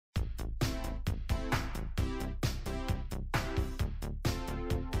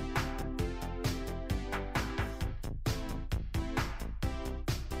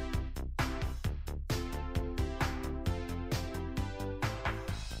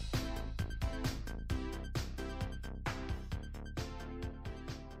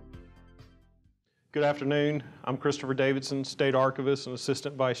Good afternoon. I'm Christopher Davidson, State Archivist and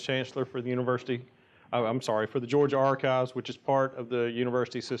Assistant Vice Chancellor for the University, for the Georgia Archives, which is part of the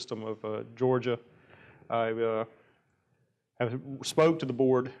University System of Georgia. I have spoke to the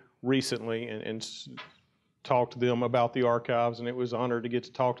board recently and talked to them about the archives, and it was an honor to get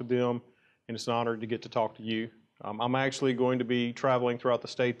to talk to them, and it's an honor to get to talk to you. I'm actually going to be traveling throughout the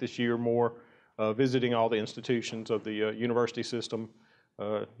state this year more, visiting all the institutions of the university system.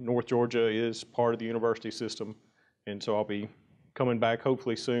 North Georgia is part of the university system, and so I'll be coming back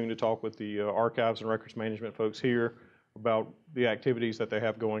hopefully soon to talk with the archives and records management folks here about the activities that they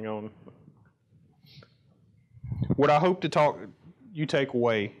have going on. What I hope you take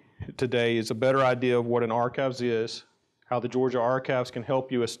away today is a better idea of what an archives is, how the Georgia Archives can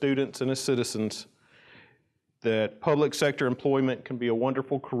help you as students and as citizens, that public sector employment can be a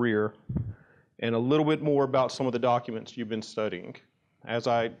wonderful career, and a little bit more about some of the documents you've been studying. As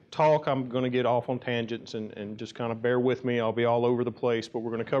I talk, I'm going to get off on tangents and just kind of bear with me. I'll be all over the place, but we're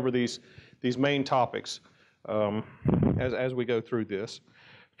going to cover these main topics as we go through this.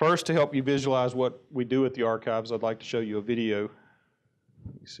 First, to help you visualize what we do at the archives, I'd like to show you a video.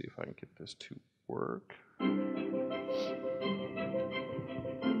 Let me see if I can get this to work. The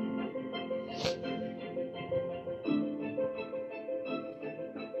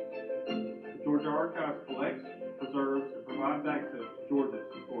Georgia Archives collects, preserves, and provides access to Georgia's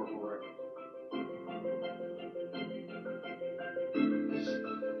historical records.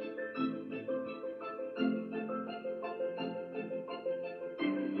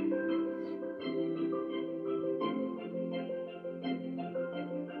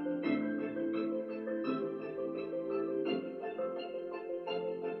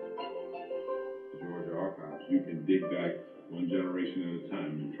 Georgia Archives, you can dig back one generation at a time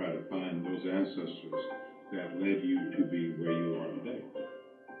and try to find those ancestors that led you to be where you are today.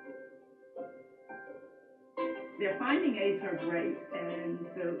 Their finding aids are great, and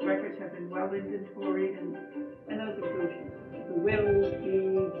the records have been well inventoried, and those include the wills,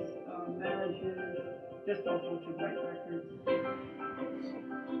 deeds, marriages, just all sorts of great records.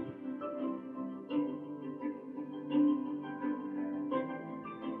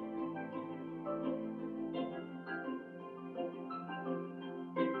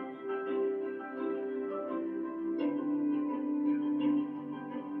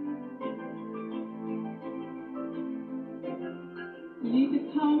 You need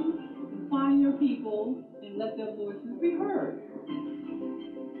to come and find your people and let their voices be heard.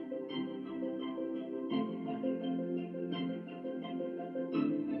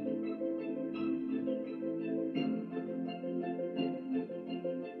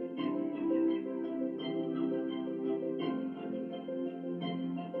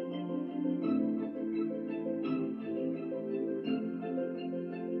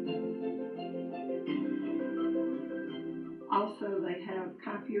 Also, they have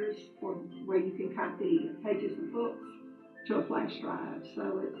copiers for where you can copy pages of books to a flash drive,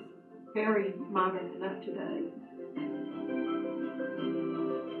 so it's very modern and up to date.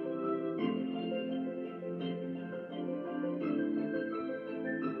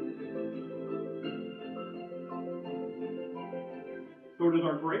 So it is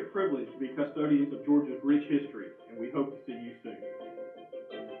our great privilege to be custodians of Georgia's rich history, and we hope to see you soon.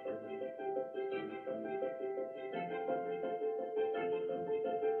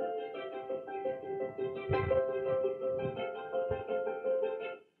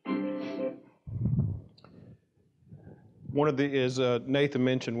 One of the, as Nathan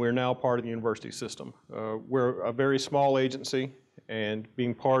mentioned, we're now part of the university system. We're a very small agency, and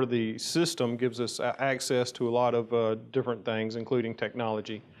being part of the system gives us access to a lot of different things, including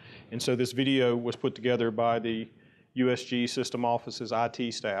technology. And so this video was put together by the USG System Office's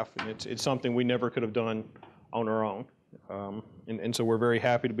IT staff, and it's something we never could have done on our own. And so we're very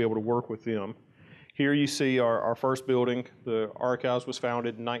happy to be able to work with them. Here you see our first building. The archives was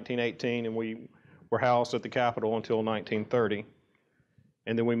founded in 1918, and we were housed at the Capitol until 1930.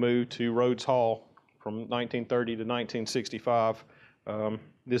 And then we moved to Rhodes Hall from 1930 to 1965.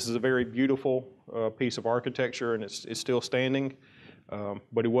 This is a very beautiful piece of architecture, and it's still standing,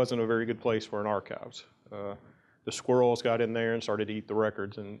 but it wasn't a very good place for an archives. The squirrels got in there and started to eat the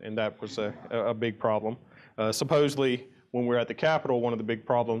records, and that was a big problem. Supposedly, when we were at the Capitol, one of the big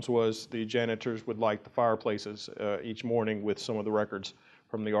problems was the janitors would light the fireplaces each morning with some of the records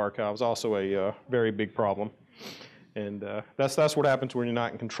from the archives, also a very big problem. And that's what happens when you're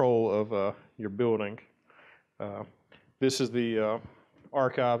not in control of your building. This is the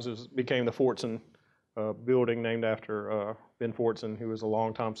archives. It became the Fortson building, named after Ben Fortson, who was a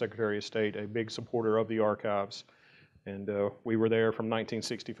longtime Secretary of State, a big supporter of the archives. And we were there from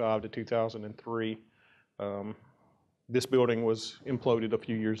 1965 to 2003. This building was imploded a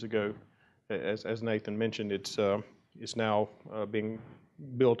few years ago. As Nathan mentioned, it's now being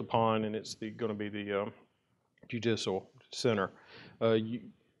built upon, and it's going to be the Judicial Center.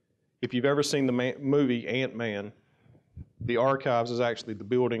 If you've ever seen the movie Ant-Man, the archives is actually the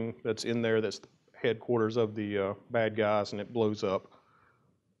building that's in there that's the headquarters of the bad guys, and it blows up.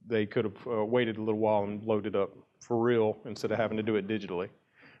 They could have waited a little while and loaded up for real instead of having to do it digitally.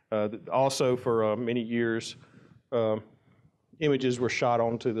 Also, for many years, images were shot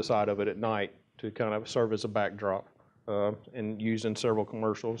onto the side of it at night to kind of serve as a backdrop and used in several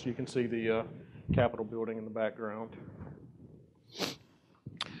commercials. You can see the Capitol building in the background.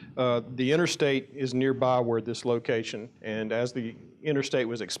 The interstate is nearby where this location, and as the interstate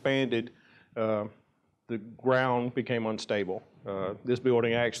was expanded, the ground became unstable. This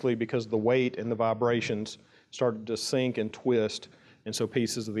building actually, because of the weight and the vibrations, started to sink and twist, and so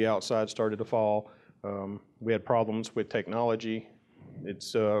pieces of the outside started to fall. We had problems with technology.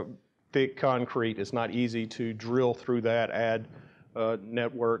 It's thick concrete. It's not easy to drill through that, add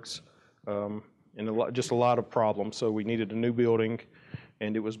networks, and just a lot of problems. So we needed a new building,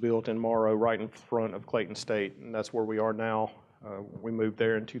 and it was built in Morrow right in front of Clayton State, and that's where we are now. We moved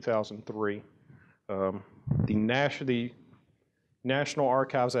there in 2003. The National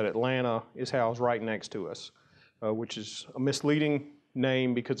Archives at Atlanta is housed right next to us, which is a misleading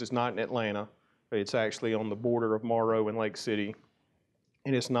name because it's not in Atlanta. It's actually on the border of Morrow and Lake City,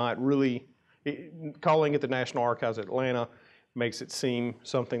 and it's not really, calling it the National Archives at Atlanta makes it seem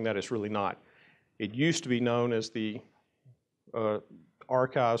something that it's really not. It used to be known as the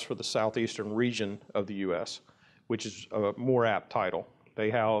Archives for the Southeastern region of the U.S., which is a more apt title. They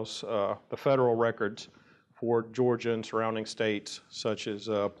house the federal records for Georgia and surrounding states, such as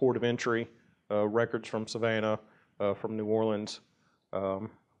port of entry, records from Savannah, from New Orleans,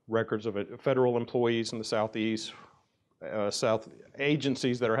 records of federal employees in the Southeast,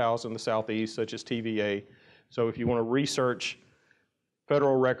 agencies that are housed in the Southeast, such as TVA. So if you want to research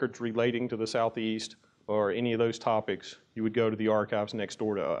federal records relating to the Southeast or any of those topics, you would go to the archives next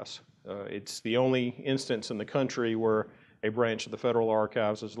door to us. It's the only instance in the country where a branch of the federal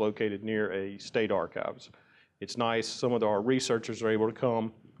archives is located near a state archives. It's nice. Some of our researchers are able to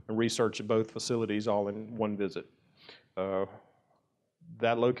come and research at both facilities all in one visit.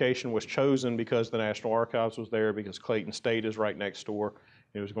 That location was chosen because the National Archives was there, because Clayton State is right next door.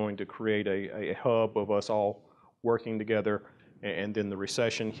 It was going to create a hub of us all working together, and then the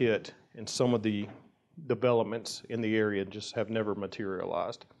recession hit, and some of the developments in the area just have never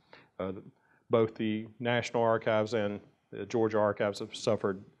materialized. Both the National Archives and the Georgia Archives have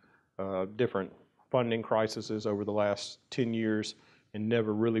suffered different funding crises over the last 10 years and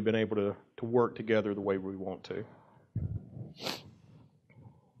never really been able to work together the way we want to.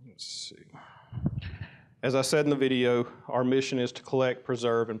 Let's see. As I said in the video, our mission is to collect,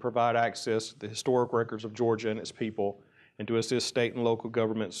 preserve, and provide access to the historic records of Georgia and its people, and to assist state and local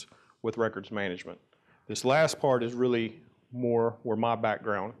governments with records management. This last part is really more where my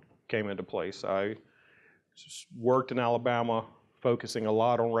background came into place. I worked in Alabama, focusing a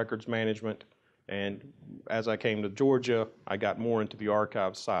lot on records management, and as I came to Georgia, I got more into the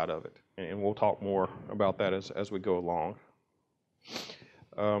archives side of it, and we'll talk more about that as we go along.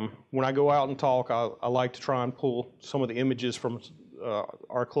 When I go out and talk, I like to try and pull some of the images from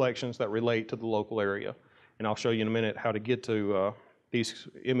our collections that relate to the local area, and I'll show you in a minute how to get to these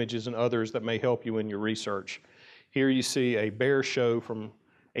images and others that may help you in your research. Here you see a bear show from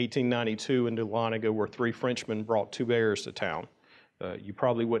 1892 in Dahlonega, where 3 Frenchmen brought 2 bears to town. You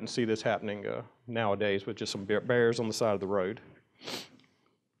probably wouldn't see this happening nowadays with just some bears on the side of the road.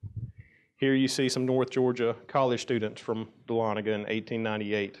 Here you see some North Georgia college students from Dahlonega in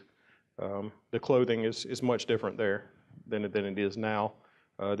 1898. The clothing is much different there than it is now.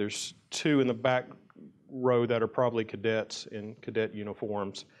 There's 2 in the back row that are probably cadets in cadet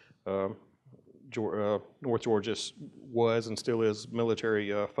uniforms. North Georgia was and still is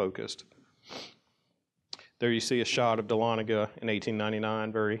military focused. There you see a shot of Dahlonega in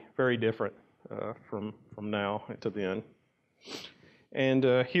 1899, very, very different from now to then. And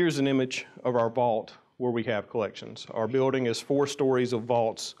here's an image of our vault where we have collections. Our building is 4 stories of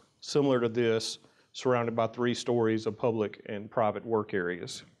vaults similar to this, surrounded by 3 stories of public and private work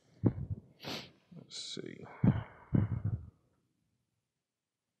areas. Let's see.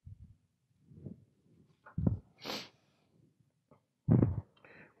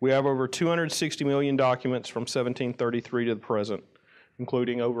 We have over 260 million documents from 1733 to the present,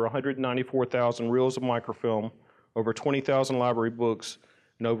 including over 194,000 reels of microfilm, over 20,000 library books,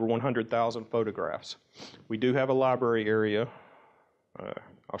 and over 100,000 photographs. We do have a library area.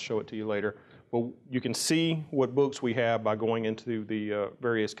 I'll show it to you later. But you can see what books we have by going into the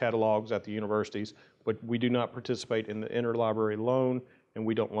various catalogs at the universities, but we do not participate in the interlibrary loan, and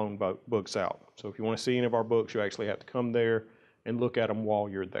we don't loan books out. So if you want to see any of our books, you actually have to come there and look at them while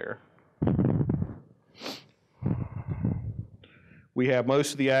you're there. We have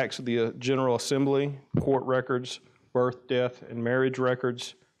most of the acts of the General Assembly, court records, birth, death, and marriage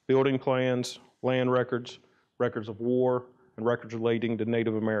records, building plans, land records, records of war, and records relating to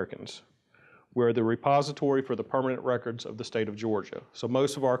Native Americans. We're the repository for the permanent records of the state of Georgia. So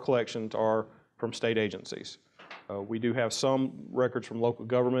most of our collections are from state agencies. We do have some records from local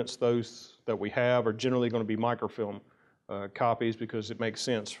governments. Those that we have are generally going to be microfilm copies because it makes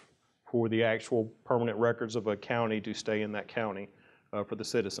sense for the actual permanent records of a county to stay in that county for the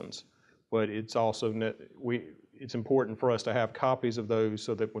citizens. But it's also, it's important for us to have copies of those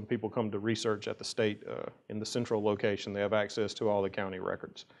so that when people come to research at the state in the central location, they have access to all the county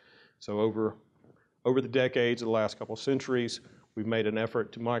records. So over the decades, the last couple of centuries, we've made an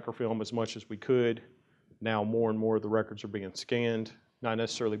effort to microfilm as much as we could. Now more and more of the records are being scanned, not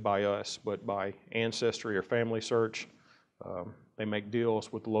necessarily by us, but by ancestry or family search. They make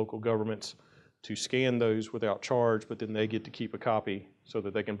deals with the local governments to scan those without charge, but then they get to keep a copy so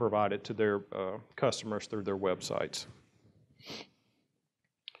that they can provide it to their customers through their websites.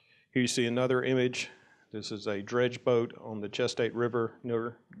 Here you see another image. This is a dredge boat on the Chestate River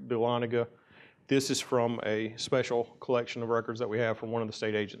near Dahlonega. This is from a special collection of records that we have from one of the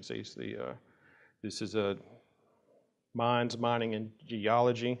state agencies. This is a mines, mining, and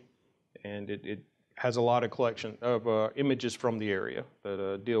geology, and it has a lot of collection of images from the area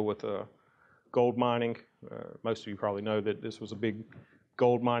that deal with gold mining. Most of you probably know that this was a big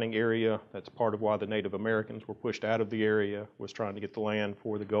gold mining area. That's part of why the Native Americans were pushed out of the area, was trying to get the land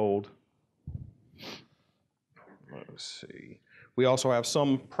for the gold. Let's see. We also have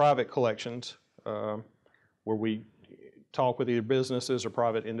some private collections where we talk with either businesses or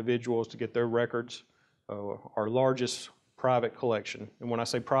private individuals to get their records. Our largest private collection, and when I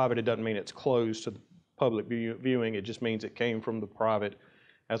say private, it doesn't mean it's closed to the public viewing, it just means it came from the private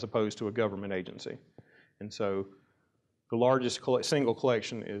as opposed to a government agency. And so the largest single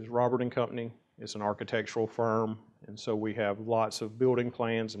collection is Robert & Company. It's an architectural firm, and so we have lots of building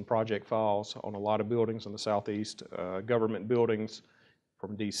plans and project files on a lot of buildings in the southeast, government buildings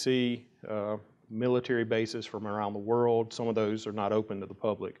from DC, military bases from around the world. Some of those are not open to the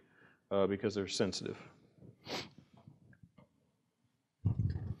public because they're sensitive.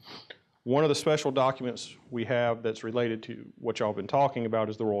 One of the special documents we have that's related to what y'all have been talking about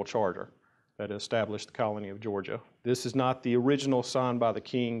is the Royal Charter that established the colony of Georgia. This is not the original signed by the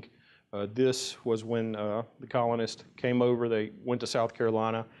king. This was when the colonists came over, they went to South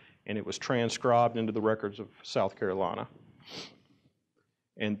Carolina, and it was transcribed into the records of South Carolina.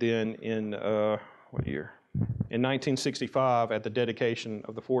 And then in, what year? In 1965, at the dedication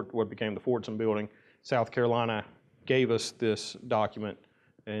of the fort, what became the Fordson Building, South Carolina gave us this document,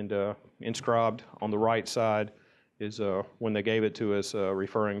 and inscribed on the right side is when they gave it to us,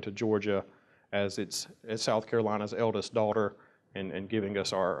 referring to Georgia as South Carolina's eldest daughter, and giving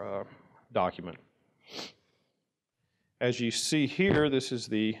us our document. As you see here, this is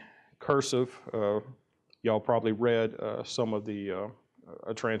the cursive. Y'all probably read some of the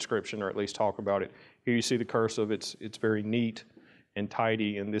a transcription, or at least talk about it. Here you see the cursive. It's very neat and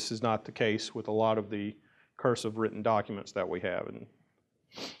tidy, and this is not the case with a lot of the cursive written documents that we have, and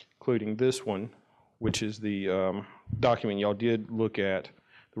including this one, which is the document y'all did look at,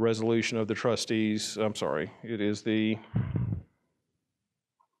 the resolution of the trustees. I'm sorry, it is the,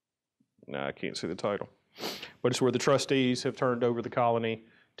 no, I can't see the title, but it's where the trustees have turned over the colony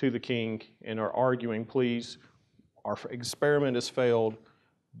to the king and are arguing, please, our experiment has failed,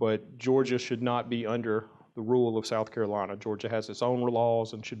 but Georgia should not be under the rule of South Carolina. Georgia has its own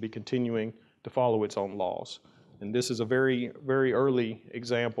laws and should be continuing to follow its own laws. And this is a very, very early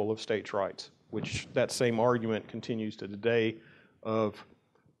example of states' rights, which that same argument continues to today of,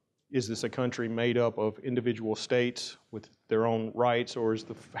 is this a country made up of individual states with their own rights, or is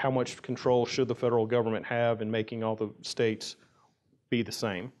how much control should the federal government have in making all the states be the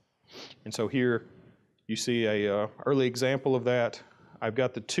same? And so here you see a early example of that. I've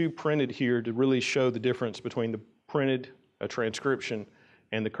got the two printed here to really show the difference between the printed transcription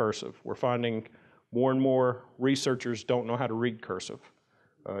and the cursive. We're finding more and more researchers don't know how to read cursive.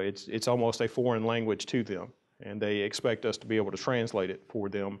 It's almost a foreign language to them, and they expect us to be able to translate it for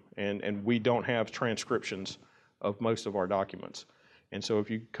them, and we don't have transcriptions of most of our documents. And so if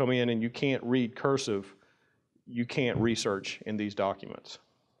you come in and you can't read cursive, you can't research in these documents.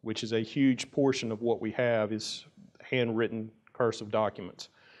 which is a huge portion of what we have is handwritten cursive documents.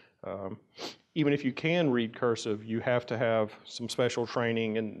 Even if you can read cursive, you have to have some special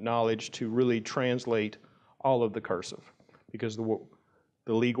training and knowledge to really translate all of the cursive, because the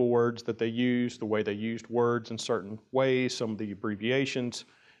legal words that they use, the way they used words in certain ways, some of the abbreviations,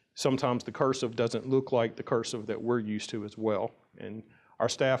 sometimes the cursive doesn't look like the cursive that we're used to as well. And our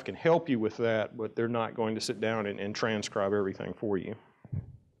staff can help you with that, but they're not going to sit down and transcribe everything for you.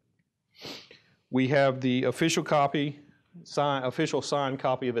 We have the official copy, official signed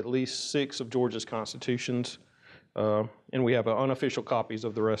copy of at least 6 of Georgia's constitutions, and we have unofficial copies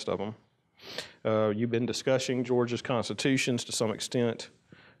of the rest of them. You've been discussing Georgia's constitutions to some extent.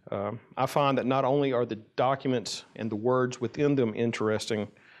 I find that not only are the documents and the words within them interesting,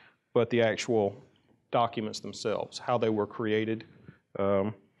 but the actual documents themselves, how they were created,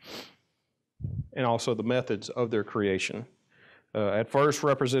 and also the methods of their creation. At first,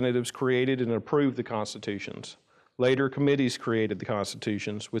 representatives created and approved the constitutions. Later, committees created the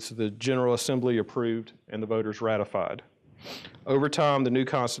constitutions, which the General Assembly approved and the voters ratified. Over time, the new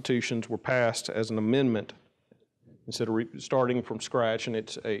constitutions were passed as an amendment. Instead of starting from scratch and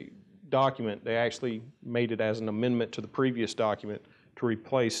it's a document, they actually made it as an amendment to the previous document to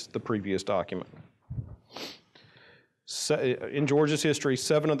replace the previous document. In Georgia's history,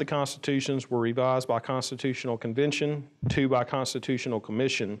 7 of the constitutions were revised by Constitutional Convention, 2 by Constitutional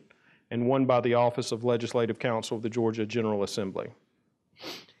Commission, and 1 by the Office of Legislative Counsel of the Georgia General Assembly.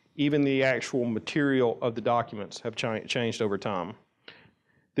 Even the actual material of the documents have changed over time.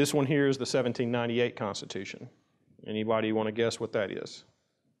 This one here is the 1798 Constitution. Anybody want to guess what that is?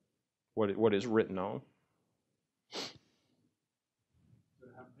 What is written on?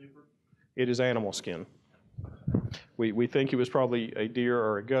 It is animal skin. We think it was probably a deer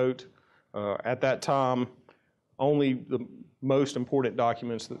or a goat. At that time, only the most important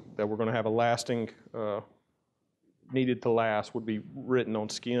documents that were going to have a lasting, needed to last, would be written on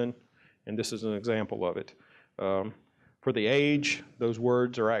skin, and this is an example of it. For the age, those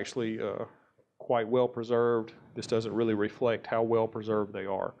words are actually quite well preserved. This doesn't really reflect how well preserved they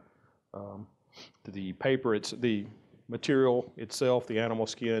are. The paper, the material itself, the animal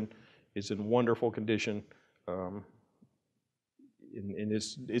skin, is in wonderful condition, and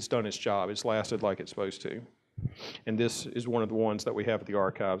it's done its job. It's lasted like it's supposed to. And this is one of the ones that we have at the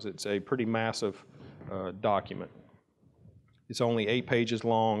archives. It's a pretty massive document. It's only 8 pages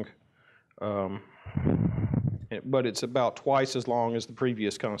long, but it's about twice as long as the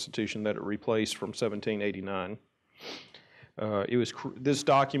previous Constitution that it replaced from 1789. This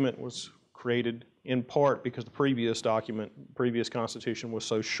document was created in part because the previous Constitution was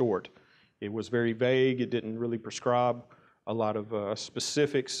so short. It was very vague. It didn't really prescribe a lot of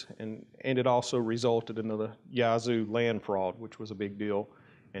specifics, and it also resulted in the Yazoo land fraud, which was a big deal.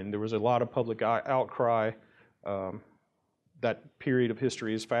 And there was a lot of public outcry. That period of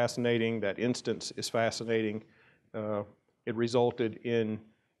history is fascinating. That instance is fascinating. It resulted in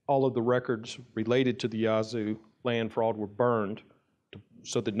all of the records related to the Yazoo land fraud were burned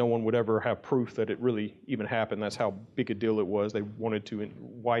so that no one would ever have proof that it really even happened. That's how big a deal it was. They wanted to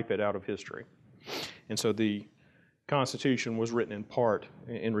wipe it out of history. And so the Constitution was written in part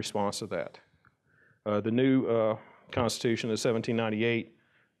in response to that. The new Constitution of 1798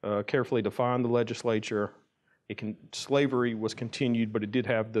 carefully defined the legislature. Slavery was continued, but it did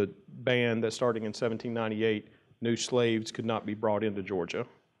have the ban that starting in 1798, new slaves could not be brought into Georgia.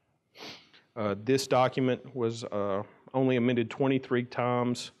 This document was only amended 23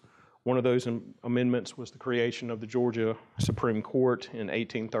 times. One of those amendments was the creation of the Georgia Supreme Court in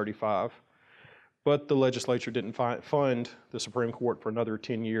 1835. But the legislature didn't fund the Supreme Court for another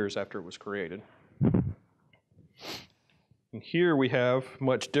 10 years after it was created. And here we have,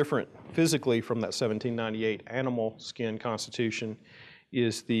 much different physically from that 1798 animal skin Constitution,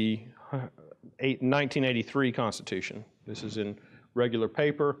 is the 1983 Constitution. This is in regular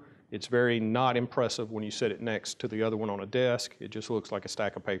paper. It's very not impressive when you set it next to the other one on a desk. It just looks like a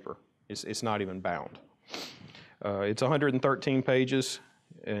stack of paper. It's not even bound. It's 113 pages,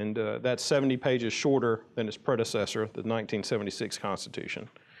 and that's 70 pages shorter than its predecessor, the 1976 Constitution.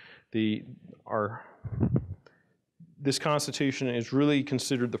 This Constitution is really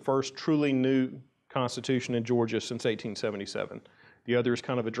considered the first truly new Constitution in Georgia since 1877. The others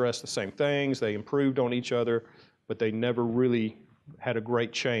kind of addressed the same things. They improved on each other, but they never really had a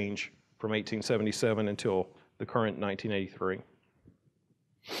great change from 1877 until the current 1983.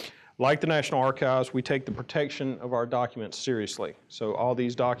 Like the National Archives, we take the protection of our documents seriously. So all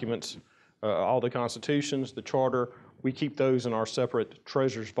these documents, all the constitutions, the charter, we keep those in our separate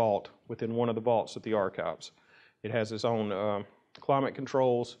treasures vault within one of the vaults at the archives. It has its own Climate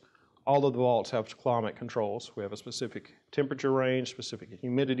controls, all of the vaults have climate controls. We have a specific temperature range, specific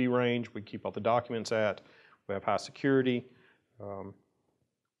humidity range we keep all the documents at. We have high security.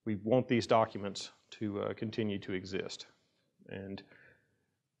 We want these documents to continue to exist. And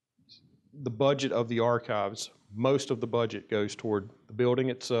the budget of the archives, most of the budget goes toward the building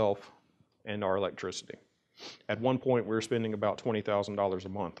itself and our electricity. At one point, we were spending about $20,000 a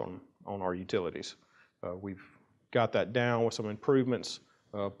month on our utilities. We've got that down with some improvements.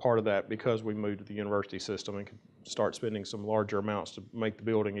 Part of that because we moved to the university system and could start spending some larger amounts to make the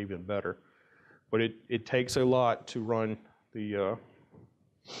building even better. But it takes a lot to run the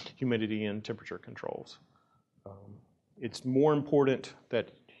humidity and temperature controls. It's more important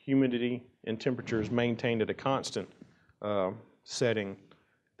that humidity and temperature is maintained at a constant setting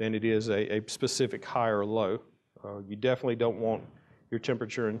than it is a specific high or low. You definitely don't want your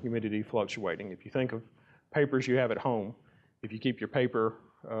temperature and humidity fluctuating. If you think of papers you have at home, if you keep your paper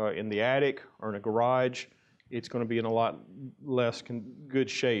in the attic or in a garage, it's going to be in a lot less good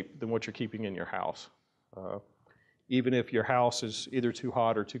shape than what you're keeping in your house. Even if your house is either too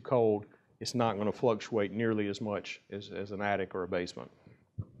hot or too cold, it's not going to fluctuate nearly as much as an attic or a basement.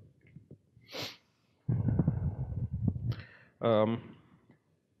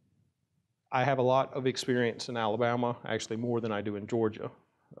 I have a lot of experience in Alabama, actually more than I do in Georgia.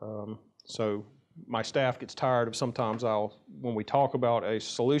 So my staff gets tired of sometimes when we talk about a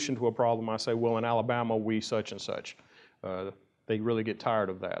solution to a problem, I say, well, in Alabama, we such and such. They really get tired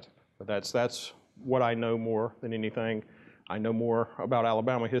of that. But that's what I know more than anything. I know more about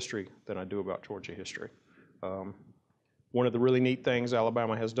Alabama history than I do about Georgia history. One of the really neat things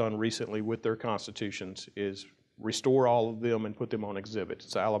Alabama has done recently with their constitutions is restore all of them and put them on exhibit.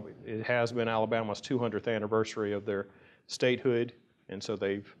 It has been Alabama's 200th anniversary of their statehood, and so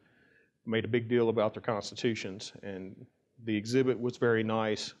they've made a big deal about their constitutions. And the exhibit was very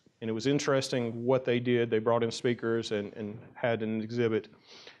nice, and it was interesting what they did. They brought in speakers and had an exhibit,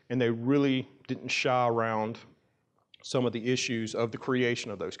 and they really didn't shy around some of the issues of the creation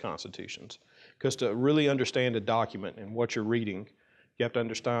of those constitutions. Because to really understand a document and what you're reading, you have to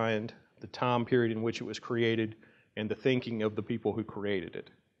understand the time period in which it was created and the thinking of the people who created it.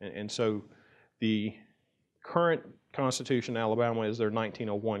 And so the current Constitution in Alabama is their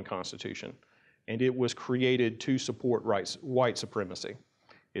 1901 Constitution, and it was created to support white supremacy.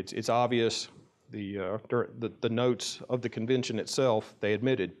 It's obvious, the notes of the convention itself, they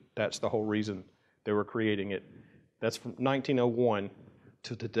admitted that's the whole reason they were creating it. That's from 1901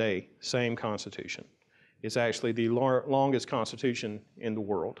 to today, same Constitution. It's actually the longest Constitution in the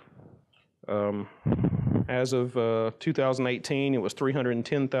world. As of 2018, it was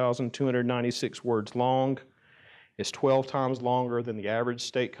 310,296 words long. It's 12 times longer than the average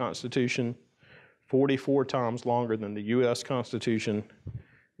state constitution, 44 times longer than the U.S. Constitution.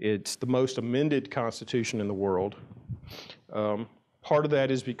 It's the most amended constitution in the world. Part of that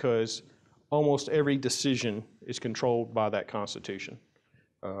is because almost every decision is controlled by that constitution.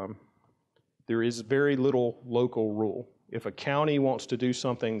 There is very little local rule. If a county wants to do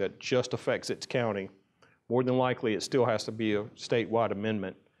something that just affects its county, more than likely it still has to be a statewide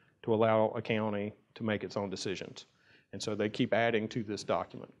amendment to allow a county to make its own decisions. And so they keep adding to this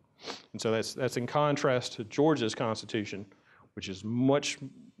document. And so that's in contrast to Georgia's constitution, which is much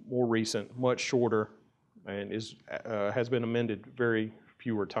more recent, much shorter, and has been amended very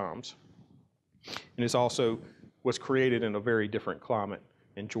fewer times. And it's also was created in a very different climate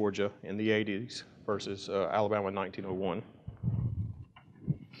in Georgia in the 80s versus Alabama in 1901.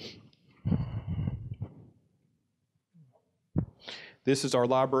 This is our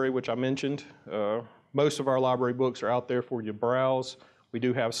library, which I mentioned. Most of our library books are out there for you to browse. We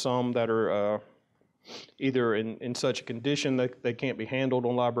do have some that are either in such a condition that they can't be handled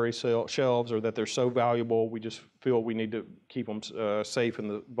on library shelves, or that they're so valuable we just feel we need to keep them safe in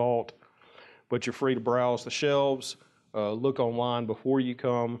the vault. But you're free to browse the shelves, look online before you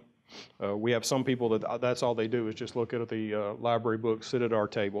come. We have some people that's all they do is just look at the library books, sit at our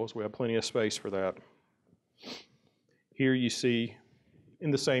tables. We have plenty of space for that. Here you see in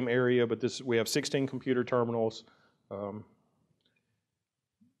the same area, but we have 16 computer terminals.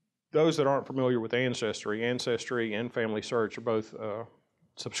 Those that aren't familiar with Ancestry and Family Search are both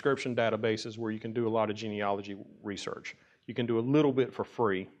subscription databases where you can do a lot of genealogy research. You can do a little bit for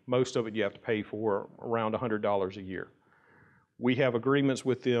free. Most of it you have to pay for, around $100 a year. We have agreements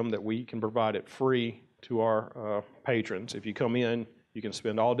with them that we can provide it free to our patrons. If you come in, you can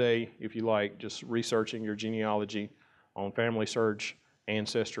spend all day, if you like, just researching your genealogy on Family Search,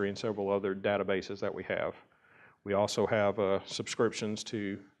 Ancestry, and several other databases that we have. We also have subscriptions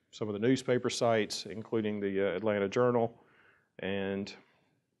to some of the newspaper sites, including the Atlanta Journal And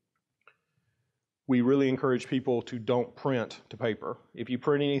we really encourage people to don't print to paper. If you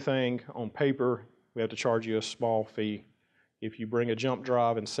print anything on paper, we have to charge you a small fee. If you bring a jump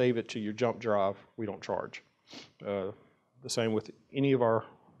drive and save it to your jump drive, we don't charge. The same with any of our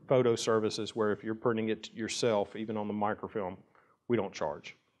photo services, where if you're printing it yourself, even on the microfilm, we don't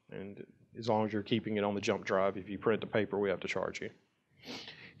charge. And as long as you're keeping it on the jump drive, if you print to paper, we have to charge you.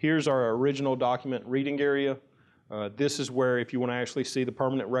 Here's our original document reading area. This is where, if you want to actually see the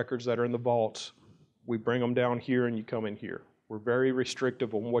permanent records that are in the vaults, we bring them down here and you come in here. We're very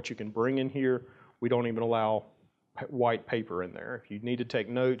restrictive on what you can bring in here. We don't even allow white paper in there. If you need to take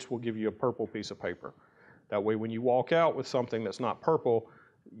notes, we'll give you a purple piece of paper. That way, when you walk out with something that's not purple,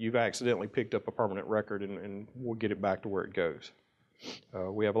 you've accidentally picked up a permanent record, and we'll get it back to where it goes.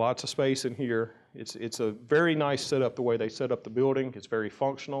 We have lots of space in here. It's a very nice setup, the way they set up the building. It's very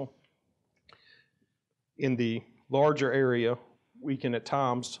functional. In the larger area, we can at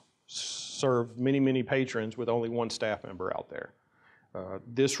times serve many, many patrons with only one staff member out there.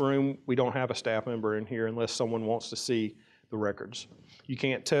 This room, we don't have a staff member in here unless someone wants to see the records. You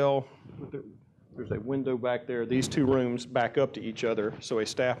can't tell. There's a window back there. These two rooms back up to each other, so a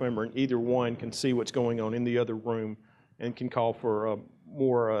staff member in either one can see what's going on in the other room and can call for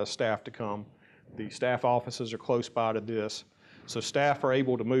more staff to come. The staff offices are close by to this, so staff are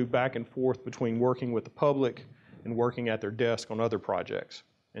able to move back and forth between working with the public and working at their desk on other projects.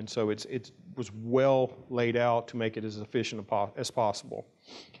 And so it was well laid out to make it as efficient as possible.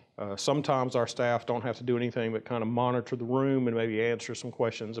 Sometimes our staff don't have to do anything but kind of monitor the room and maybe answer some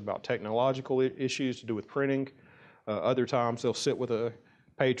questions about technological issues to do with printing. Other times they'll sit with a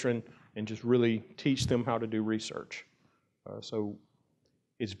patron and just really teach them how to do research. So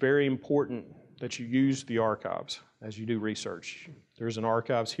it's very important that you use the archives as you do research. There's an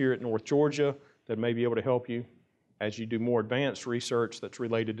archives here at North Georgia that may be able to help you. As you do more advanced research that's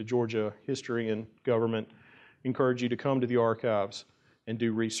related to Georgia history and government, encourage you to come to the archives and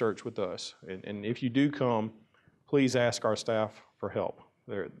do research with us. And if you do come, please ask our staff for help.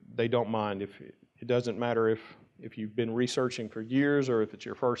 They don't mind. It doesn't matter if you've been researching for years or if it's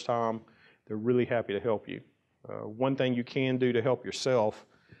your first time, they're really happy to help you. One thing you can do to help yourself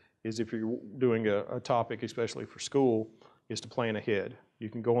is, if you're doing a topic, especially for school, is to plan ahead. You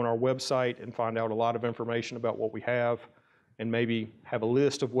can go on our website and find out a lot of information about what we have, and maybe have a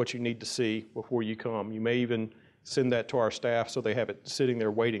list of what you need to see before you come. You may even send that to our staff so they have it sitting there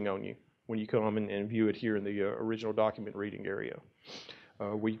waiting on you when you come and view it here in the original document reading area.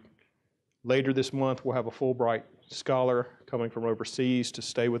 Later this month, we'll have a Fulbright scholar coming from overseas to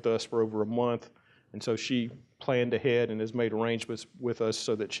stay with us for over a month, and so she planned ahead and has made arrangements with us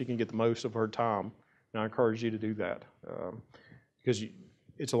so that she can get the most of her time. And I encourage you to do that because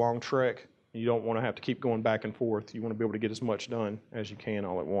it's a long trek. You don't want to have to keep going back and forth. You want to be able to get as much done as you can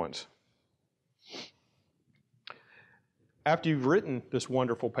all at once. After you've written this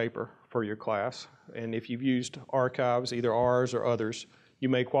wonderful paper for your class, and if you've used archives, either ours or others, you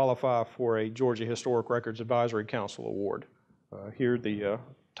may qualify for a Georgia Historic Records Advisory Council Award. Here are the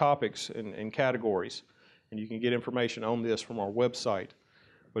topics and categories, and you can get information on this from our website.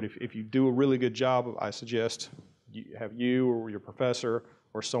 But if you do a really good job, I suggest you or your professor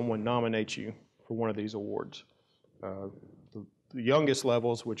or someone nominate you for one of these awards. The youngest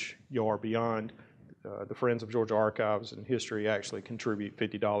levels, which you are beyond, the Friends of Georgia Archives and History actually contribute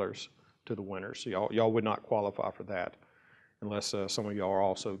 $50 to the winners. So y'all would not qualify for that unless some of y'all are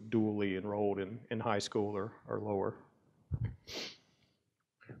also dually enrolled in high school or lower.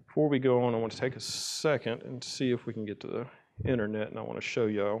 Before we go on, I want to take a second and see if we can get to the internet, and I want to show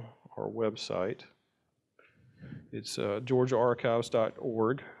y'all our website. It's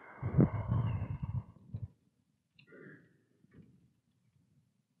georgiaarchives.org.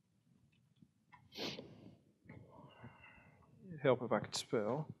 It'd help if I could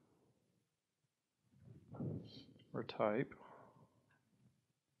spell or type.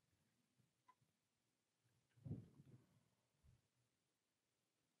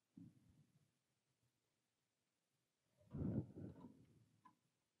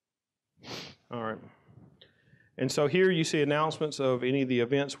 All right. And so here you see announcements of any of the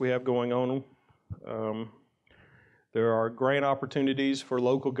events we have going on. There are grant opportunities for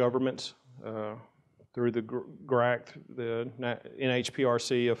local governments through the GRAC, the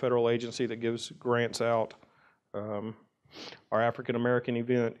NHPRC, a federal agency that gives grants out. Our African American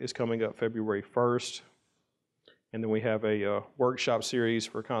event is coming up February 1st. And then we have a workshop series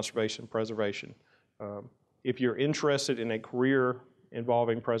for conservation and preservation. If you're interested in a career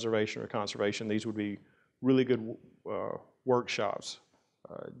involving preservation or conservation, these would be really good workshops.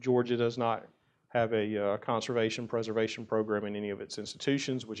 Georgia does not have a conservation preservation program in any of its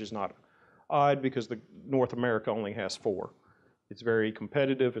institutions, which is not odd because North America only has 4. It's very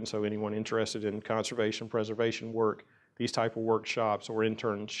competitive, and so anyone interested in conservation preservation work, these type of workshops or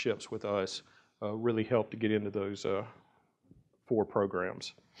internships with us really help to get into those 4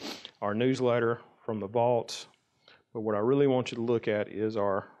 programs. Our newsletter from the vaults, but what I really want you to look at is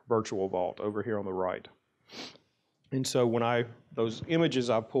our virtual vault over here on the right. And so when those images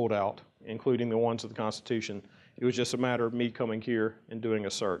I pulled out, including the ones of the Constitution, it was just a matter of me coming here and doing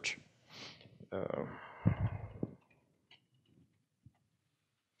a search.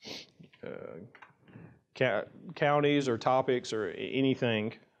 Counties or topics or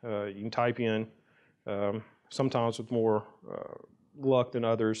anything you can type in, sometimes with more luck than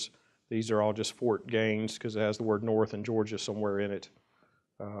others. These are all just Fort Gaines because it has the word North and Georgia somewhere in it.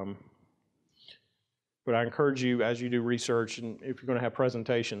 But I encourage you, as you do research, and if you're going to have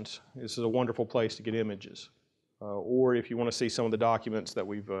presentations, this is a wonderful place to get images. Or if you want to see some of the documents that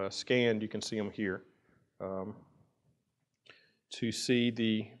we've scanned, you can see them here. To see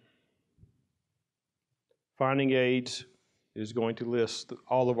the finding aids is going to list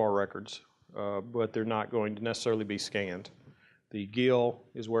all of our records, but they're not going to necessarily be scanned. The GIL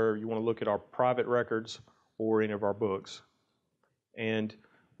is where you want to look at our private records or any of our books. And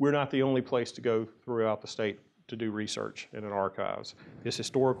we're not the only place to go throughout the state to do research in an archives. This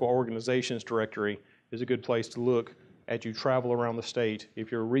historical organizations directory is a good place to look as you travel around the state.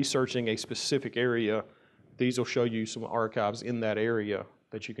 If you're researching a specific area, these will show you some archives in that area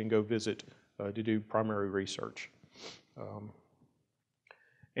that you can go visit to do primary research.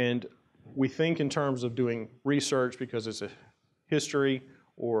 And we think in terms of doing research because it's a history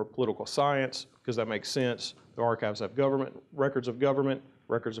or political science, because that makes sense. The archives have records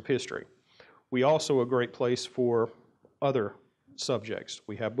of history. We also a great place for other subjects.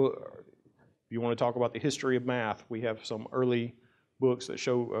 We have if you want to talk about the history of math, we have some early books that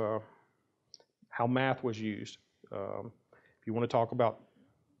show how math was used. If you want to talk about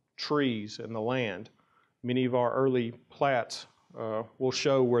trees and the land, many of our early plats will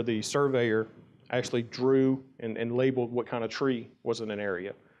show where the surveyor actually drew and labeled what kind of tree was in an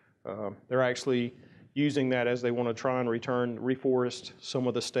area. They're actually using that as they want to try and reforest some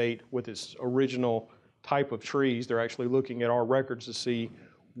of the state with its original type of trees. They're actually looking at our records to see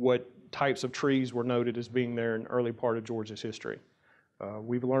what types of trees were noted as being there in the early part of Georgia's history.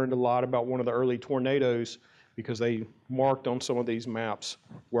 We've learned a lot about one of the early tornadoes because they marked on some of these maps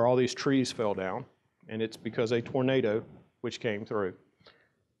where all these trees fell down, and it's because a tornado which came through.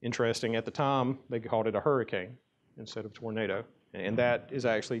 Interesting, at the time, they called it a hurricane instead of tornado, and that is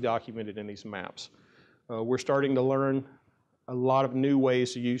actually documented in these maps. We're starting to learn a lot of new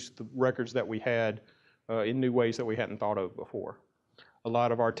ways to use the records that we had in new ways that we hadn't thought of before. A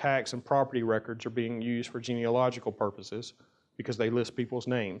lot of our tax and property records are being used for genealogical purposes because they list people's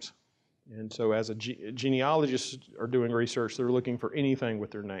names. And so as genealogists are doing research, they're looking for anything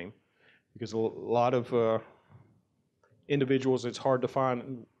with their name because a lot of individuals, it's hard to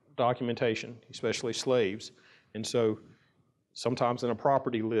find documentation, especially slaves. And so sometimes in a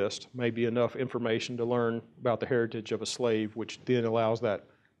property list may be enough information to learn about the heritage of a slave, which then allows that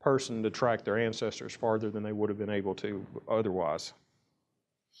person to track their ancestors farther than they would have been able to otherwise.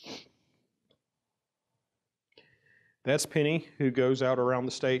 That's Penny, who goes out around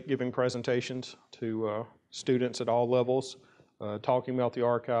the state giving presentations to students at all levels, talking about the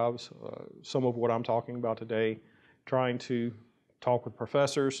archives, some of what I'm talking about today, trying to talk with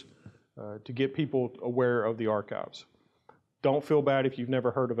professors to get people aware of the archives. Don't feel bad if you've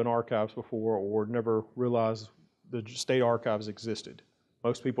never heard of an archives before or never realized the state archives existed.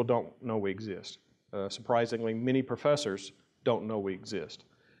 Most people don't know we exist. Surprisingly, many professors don't know we exist.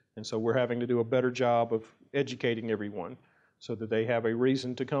 And so we're having to do a better job of educating everyone so that they have a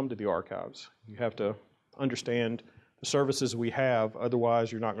reason to come to the archives. You have to understand the services we have,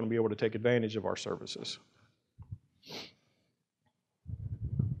 otherwise you're not going to be able to take advantage of our services.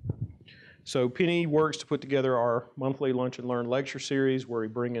 So Penny works to put together our monthly Lunch and Learn lecture series where we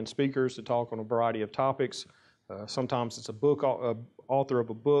bring in speakers to talk on a variety of topics. Sometimes it's a author of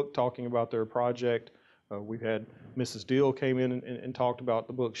a book talking about their project. We've had Mrs. Deal came in and talked about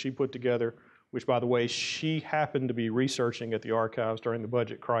the book she put together, which, by the way, she happened to be researching at the archives during the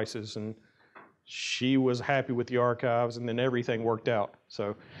budget crisis, and she was happy with the archives, and then everything worked out.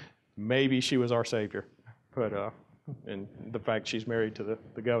 So maybe she was our savior, but and the fact she's married to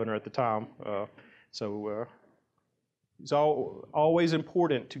the governor at the time. It's always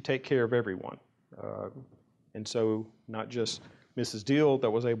important to take care of everyone. And so not just Mrs. Deal that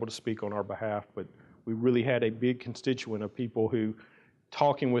was able to speak on our behalf, but we really had a big constituent of people who,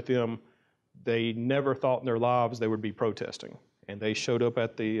 talking with them, they never thought in their lives they would be protesting. And they showed up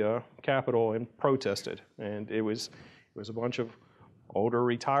at the Capitol and protested. And it was a bunch of older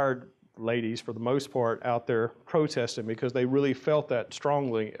retired ladies, for the most part, out there protesting because they really felt that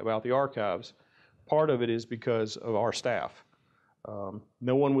strongly about the archives. Part of it is because of our staff.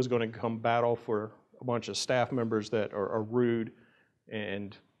 No one was going to come battle for a bunch of staff members that are rude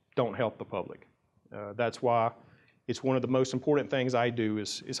and don't help the public. That's why it's one of the most important things I do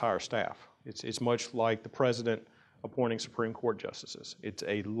is hire staff. It's much like the president appointing Supreme Court justices. It's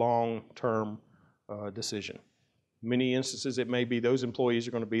a long-term decision. Many instances it may be those employees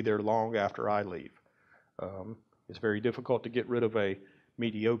are going to be there long after I leave. It's very difficult to get rid of a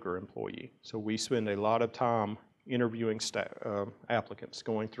mediocre employee. So we spend a lot of time interviewing applicants,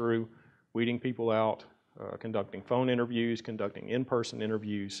 going through, weeding people out, conducting phone interviews, conducting in-person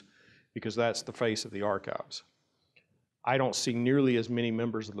interviews, because that's the face of the archives. I don't see nearly as many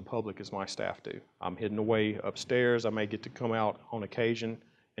members of the public as my staff do. I'm hidden away upstairs. I may get to come out on occasion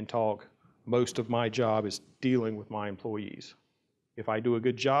and talk. Most of my job is dealing with my employees. If I do a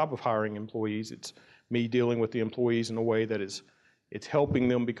good job of hiring employees, it's me dealing with the employees in a way that it's helping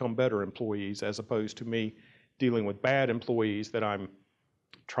them become better employees, as opposed to me dealing with bad employees that I'm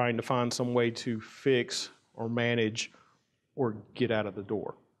trying to find some way to fix or manage or get out of the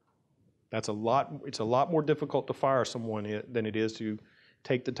door. It's a lot more difficult to fire someone than it is to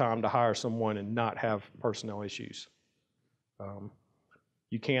take the time to hire someone and not have personnel issues.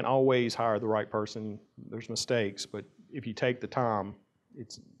 You can't always hire the right person. There's mistakes, but if you take the time,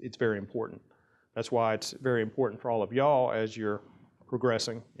 it's very important. That's why it's very important for all of y'all as you're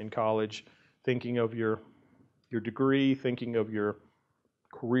progressing in college, thinking of your degree, thinking of your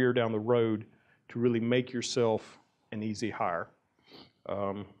career down the road, to really make yourself an easy hire.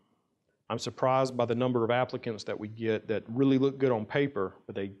 I'm surprised by the number of applicants that we get that really look good on paper,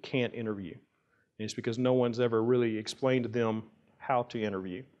 but they can't interview. And it's because no one's ever really explained to them how to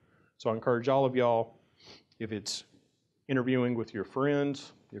interview. So I encourage all of y'all, if it's interviewing with your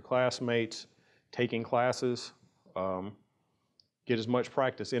friends, your classmates, taking classes, get as much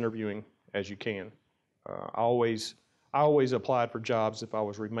practice interviewing as you can. I always applied for jobs if I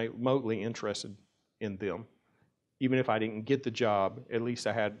was remotely interested in them. Even if I didn't get the job, at least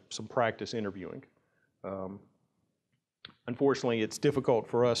I had some practice interviewing. Unfortunately, it's difficult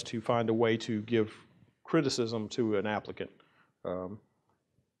for us to find a way to give criticism to an applicant.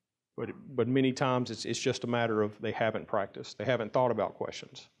 But many times it's just a matter of they haven't practiced. They haven't thought about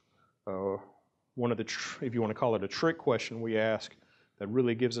questions. One of the, if you want to call it a trick question we ask that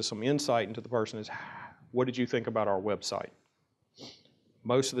really gives us some insight into the person is, what did you think about our website?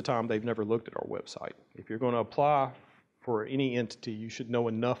 Most of the time, they've never looked at our website. If you're going to apply for any entity, you should know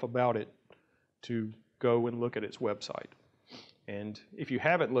enough about it to go and look at its website. And if you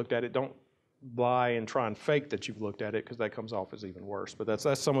haven't looked at it, don't lie and try and fake that you've looked at it, because that comes off as even worse. But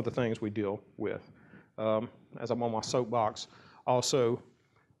that's some of the things we deal with. As I'm on my soapbox, also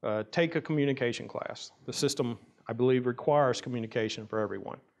take a communication class. The system, I believe, requires communication for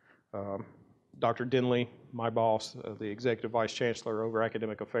everyone. Dr. Denley, my boss, the Executive Vice Chancellor over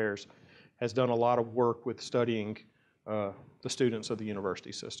Academic Affairs, has done a lot of work with studying the students of the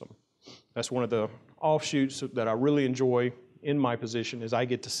university system. That's one of the offshoots that I really enjoy in my position, is I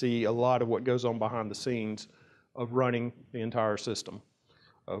get to see a lot of what goes on behind the scenes of running the entire system,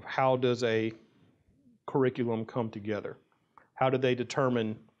 of how does a curriculum come together? How do they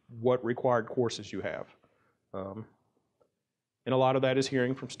determine what required courses you have? And a lot of that is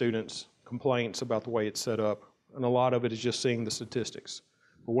hearing from students complaints about the way it's set up, and a lot of it is just seeing the statistics.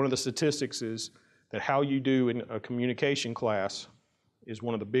 But one of the statistics is that how you do in a communication class is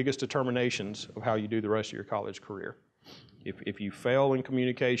one of the biggest determinations of how you do the rest of your college career. If you fail in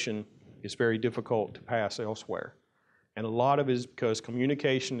communication, it's very difficult to pass elsewhere. And a lot of it is because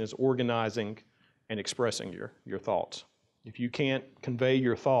communication is organizing and expressing your thoughts. If you can't convey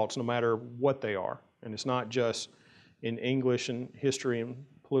your thoughts, no matter what they are, and it's not just in English and history and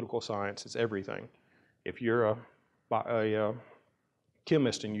political science, it's everything. If you're a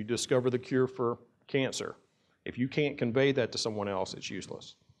chemist and you discover the cure for cancer, if you can't convey that to someone else, it's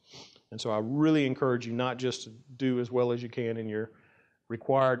useless. And so I really encourage you not just to do as well as you can in your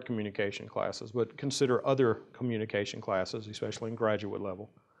required communication classes, but consider other communication classes, especially in graduate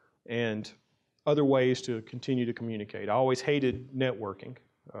level, and other ways to continue to communicate. I always hated networking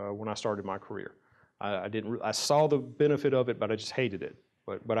when I started my career. I saw the benefit of it, but I just hated it.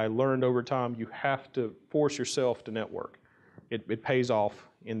 But I learned over time you have to force yourself to network. It pays off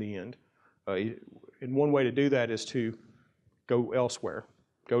in the end. And one way to do that is to go elsewhere,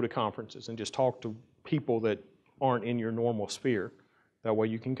 go to conferences and just talk to people that aren't in your normal sphere. That way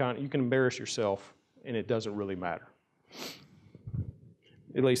you can embarrass yourself and it doesn't really matter.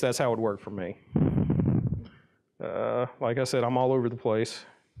 At least that's how it would work for me. Like I said, I'm all over the place.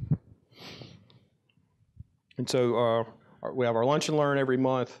 And so we have our lunch and learn every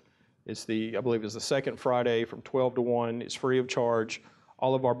month. It's I believe it's the second Friday from 12 to 1. It's free of charge.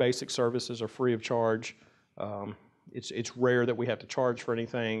 All of our basic services are free of charge. It's rare that we have to charge for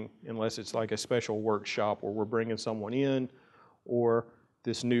anything unless it's like a special workshop where we're bringing someone in, or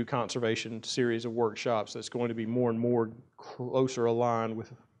this new conservation series of workshops that's going to be more and more closer aligned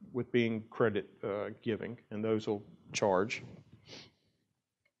with being credit giving, and those will charge.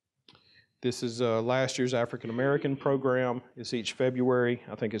 This is last year's African American program. It's each February.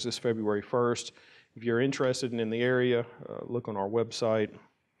 I think it's this February 1st. If you're interested in the area, look on our website.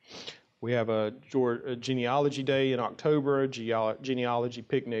 We have a genealogy day in October, a genealogy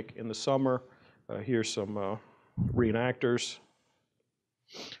picnic in the summer. Here's some reenactors.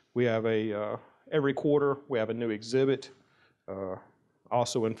 We have every quarter we have a new exhibit.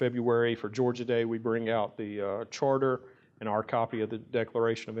 Also in February for Georgia Day, we bring out the charter and our copy of the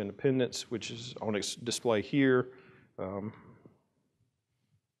Declaration of Independence, which is on display here.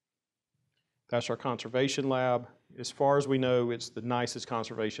 That's our conservation lab. As far as we know, it's the nicest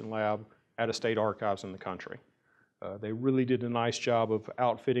conservation lab at a state archives in the country. They really did a nice job of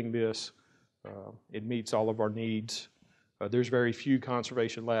outfitting this. It meets all of our needs. There's very few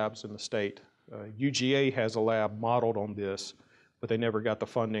conservation labs in the state. UGA has a lab modeled on this, but they never got the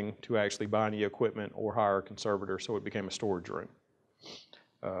funding to actually buy any equipment or hire a conservator, so it became a storage room.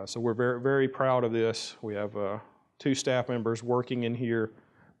 So we're very, very proud of this. We have 2 staff members working in here.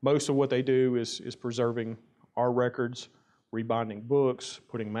 Most of what they do is preserving our records, rebinding books,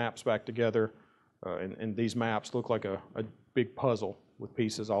 putting maps back together, and these maps look like a big puzzle with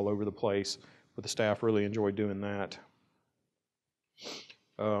pieces all over the place, but the staff really enjoy doing that.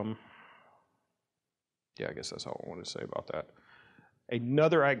 Yeah, I guess that's all I wanted to say about that.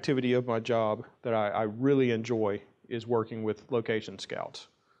 Another activity of my job that I really enjoy is working with location scouts.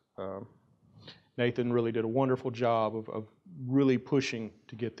 Nathan really did a wonderful job of really pushing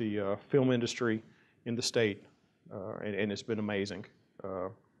to get the film industry in the state, and it's been amazing.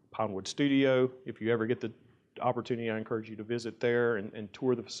 Pinewood Studio, if you ever get the opportunity, I encourage you to visit there and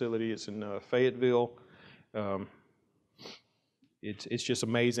tour the facility. It's in Fayetteville. It's just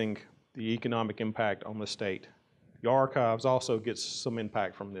amazing the economic impact on the state. The archives also gets some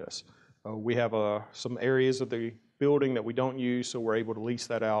impact from this. We have some areas of the building that we don't use, so we're able to lease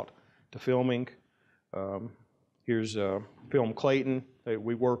that out to filming. Here's Film Clayton.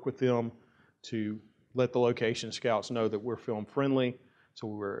 We work with them to let the location scouts know that we're film friendly.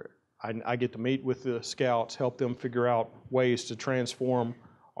 So I get to meet with the scouts, help them figure out ways to transform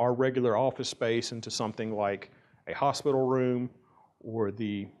our regular office space into something like a hospital room or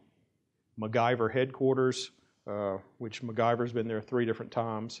the MacGyver headquarters, which MacGyver's been there 3 different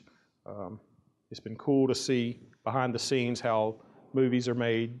times. It's been cool to see behind the scenes how movies are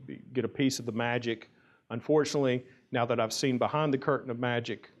made, get a piece of the magic. Unfortunately, now that I've seen behind the curtain of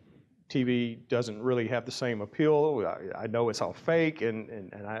magic, TV doesn't really have the same appeal. I know it's all fake,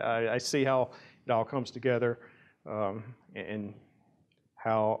 and I see how it all comes together, and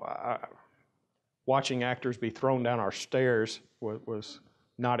how watching actors be thrown down our stairs was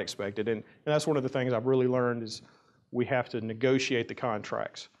not expected. And that's one of the things I've really learned is we have to negotiate the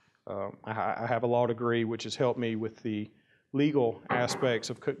contracts. I have a law degree, which has helped me with the legal aspects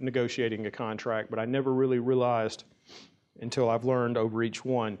of negotiating a contract, but I never really realized until I've learned over each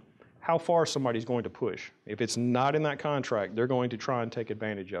one how far somebody's going to push. If it's not in that contract, they're going to try and take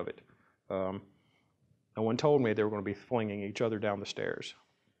advantage of it. No one told me they were going to be flinging each other down the stairs.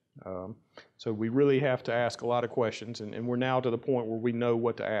 So we really have to ask a lot of questions, and we're now to the point where we know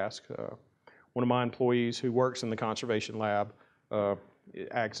what to ask. One of my employees who works in the conservation lab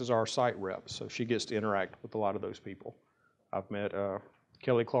acts as our site rep, so she gets to interact with a lot of those people. I've met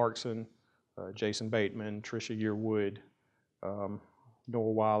Kelly Clarkson, Jason Bateman, Tricia Yearwood,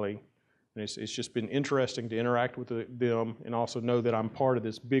 Noah Wiley, and it's just been interesting to interact with them and also know that I'm part of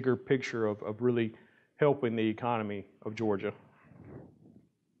this bigger picture of really helping the economy of Georgia.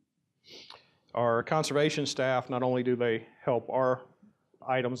 Our conservation staff, not only do they help our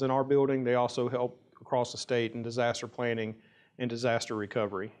items in our building, they also help across the state in disaster planning and disaster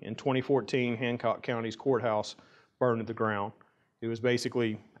recovery. In 2014, Hancock County's courthouse burned to the ground. It was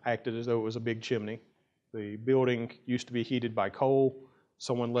basically acted as though it was a big chimney. The building used to be heated by coal.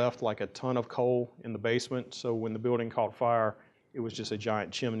 Someone left like a ton of coal in the basement, so when the building caught fire, it was just a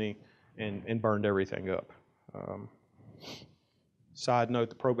giant chimney and burned everything up. Side note,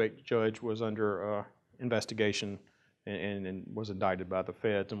 the probate judge was under investigation and was indicted by the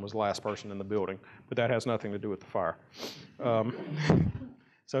feds and was the last person in the building. But that has nothing to do with the fire.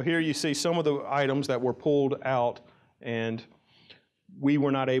 So here you see some of the items that were pulled out, and we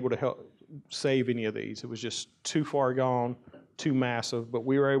were not able to help save any of these. It was just too far gone, too massive, but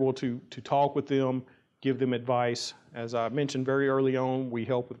we were able to talk with them, give them advice. As I mentioned very early on, we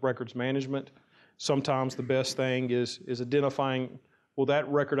help with records management. Sometimes the best thing is identifying, well, that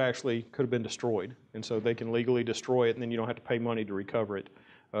record actually could have been destroyed, and so they can legally destroy it, and then you don't have to pay money to recover it.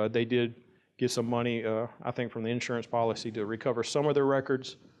 They did get some money, I think, from the insurance policy to recover some of their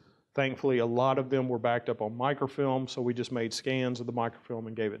records. Thankfully, a lot of them were backed up on microfilm, so we just made scans of the microfilm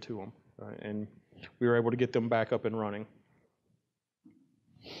and gave it to them, and we were able to get them back up and running.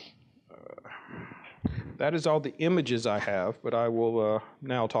 That is all the images I have, but I will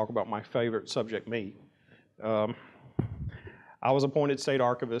now talk about my favorite subject, me. I was appointed state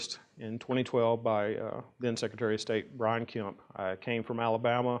archivist in 2012 by then Secretary of State Brian Kemp. I came from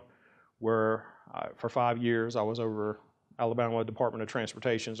Alabama, where for 5 years I was over Alabama Department of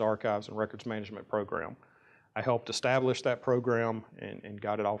Transportation's Archives and Records Management Program. I helped establish that program and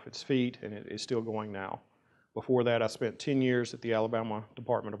got it off its feet, and it is still going now. Before that, I spent 10 years at the Alabama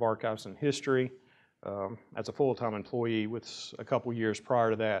Department of Archives and History as a full-time employee, with a couple years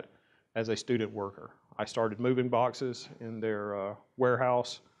prior to that as a student worker. I started moving boxes in their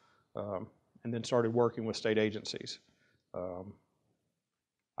warehouse and then started working with state agencies.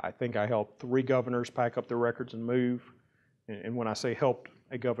 I think I helped 3 governors pack up their records and move. And when I say helped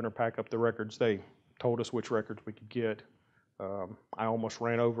a governor pack up the records, they told us which records we could get. I almost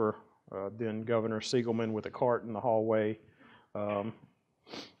ran over then Governor Siegelman with a cart in the hallway.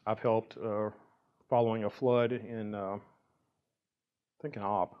 I've helped following a flood in, I think in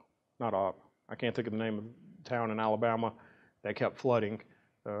I can't think of the name of the town in Alabama that kept flooding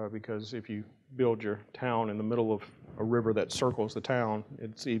because if you build your town in the middle of a river that circles the town,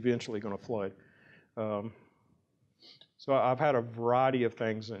 it's eventually going to flood. So I've had a variety of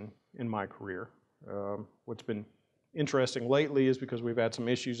things in my career. What's been interesting lately is because we've had some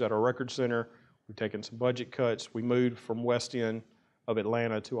issues at our record center. We've taken some budget cuts. We moved from west end of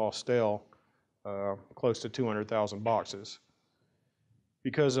Atlanta to Austell, close to 200,000 boxes.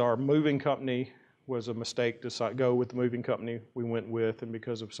 Because our moving company was a mistake to go with the moving company we went with, and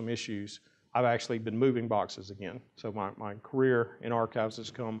because of some issues, I've actually been moving boxes again. So my career in archives has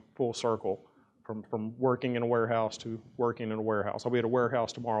come full circle from working in a warehouse to working in a warehouse. I'll be at a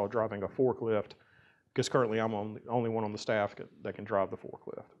warehouse tomorrow driving a forklift, because currently I'm the only one on the staff that can drive the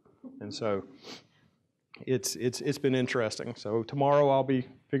forklift. And so it's been interesting. So tomorrow I'll be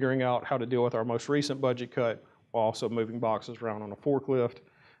figuring out how to deal with our most recent budget cut while also moving boxes around on a forklift.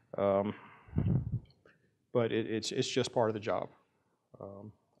 But it's just part of the job.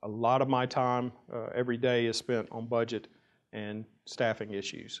 A lot of my time every day is spent on budget and staffing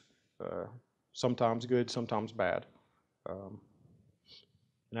issues. Sometimes good, sometimes bad.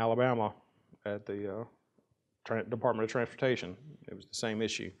 In Alabama, at the Department of Transportation, it was the same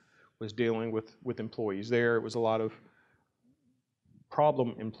issue, was dealing with employees. There, it was a lot of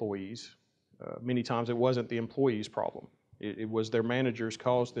problem employees. Many times it wasn't the employee's problem. It was their managers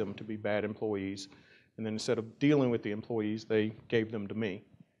caused them to be bad employees, and then instead of dealing with the employees, they gave them to me,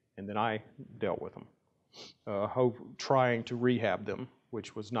 and then I dealt with them, trying to rehab them,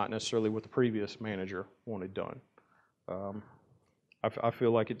 which was not necessarily what the previous manager wanted done. I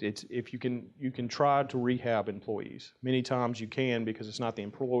feel like it's if you can try to rehab employees. Many times you can, because it's not the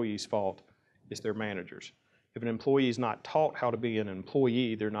employee's fault, it's their managers. If an employee is not taught how to be an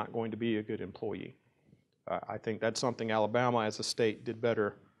employee, they're not going to be a good employee. I think that's something Alabama as a state did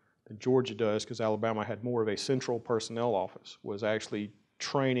better than Georgia does, because Alabama had more of a central personnel office, was actually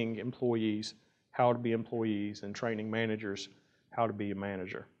training employees how to be employees and training managers how to be a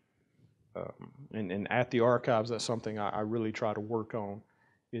manager. And at the archives, that's something I really try to work on,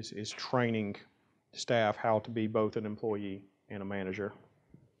 is training staff how to be both an employee and a manager.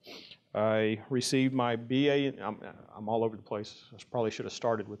 I received my BA, I'm all over the place, I probably should have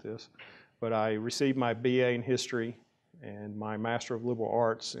started with this, but I received my BA in history and my Master of Liberal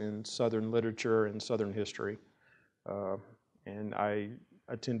Arts in Southern Literature and Southern History. And I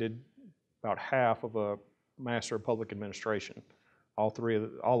attended about half of a Master of Public Administration,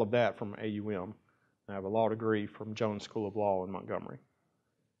 all of that from AUM. I have a law degree from Jones School of Law in Montgomery.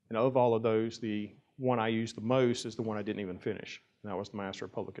 And of all of those, the one I used the most is the one I didn't even finish, and that was the Master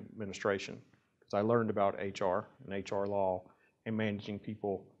of Public Administration, because I learned about HR and HR law and managing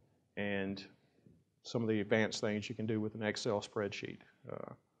people and some of the advanced things you can do with an Excel spreadsheet.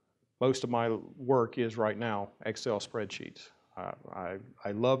 Most of my work is right now Excel spreadsheets.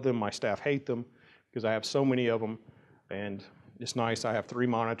 I love them. My staff hate them because I have so many of them. And it's nice, I have 3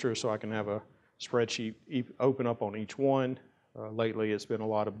 monitors so I can have a spreadsheet open up on each one. Lately, it's been a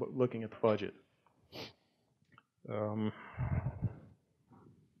lot of looking at the budget.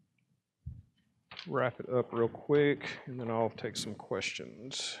 Wrap it up real quick, and then I'll take some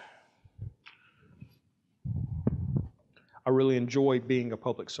questions. I really enjoy being a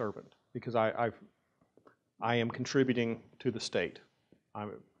public servant because I am contributing to the state.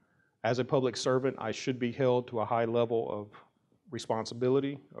 As a public servant, I should be held to a high level of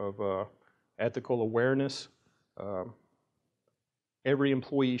responsibility, of ethical awareness. Every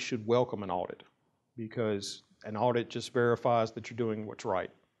employee should welcome an audit because an audit just verifies that you're doing what's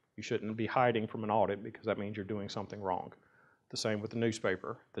right. You shouldn't be hiding from an audit because that means you're doing something wrong. The same with the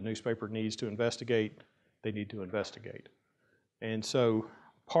newspaper. The newspaper needs to investigate. They need to investigate. And so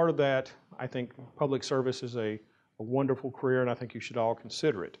part of that, I think public service is a wonderful career, and I think you should all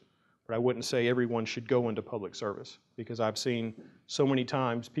consider it. But I wouldn't say everyone should go into public service because I've seen so many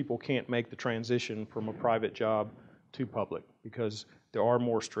times people can't make the transition from a private job to public because there are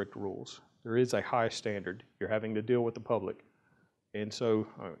more strict rules. There is a high standard. You're having to deal with the public. And so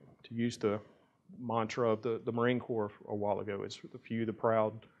to use the mantra of the Marine Corps a while ago, it's the few, the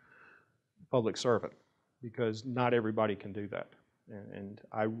proud public servant, because not everybody can do that. And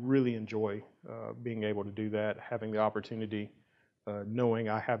I really enjoy being able to do that, having the opportunity, knowing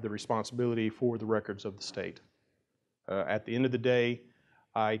I have the responsibility for the records of the state. At the end of the day,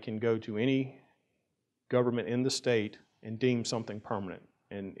 I can go to any government in the state and deem something permanent.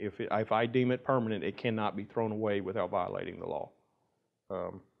 And if I deem it permanent, it cannot be thrown away without violating the law.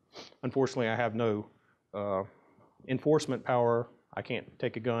 Unfortunately, I have no enforcement power. I can't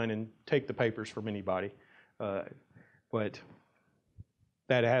take a gun and take the papers from anybody. But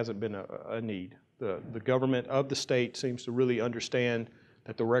that hasn't been a need. The government of the state seems to really understand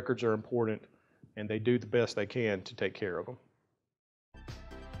that the records are important, and they do the best they can to take care of them.